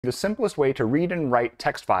The simplest way to read and write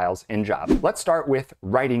text files in Java. Let's start with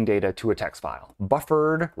writing data to a text file.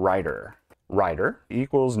 Buffered writer. Writer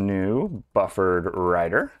equals new buffered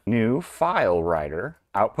writer, new file writer,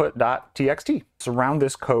 output.txt. Surround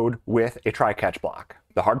this code with a try-catch block.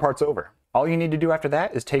 The hard part's over. All you need to do after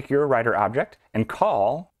that is take your writer object and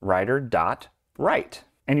call writer.write.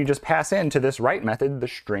 And you just pass into this write method the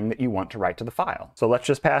string that you want to write to the file. So let's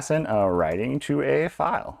just pass in a writing to a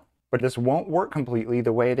file. But this won't work completely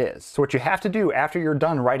the way it is. So what you have to do after you're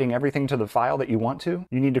done writing everything to the file that you want to,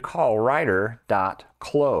 you need to call writer.close.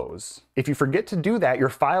 If you forget to do that, your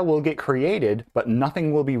file will get created, but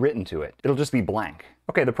nothing will be written to it. It'll just be blank.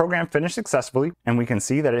 Okay, the program finished successfully, and we can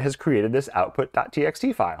see that it has created this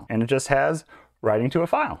output.txt file, and it just has writing to a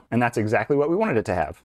file. And that's exactly what we wanted it to have.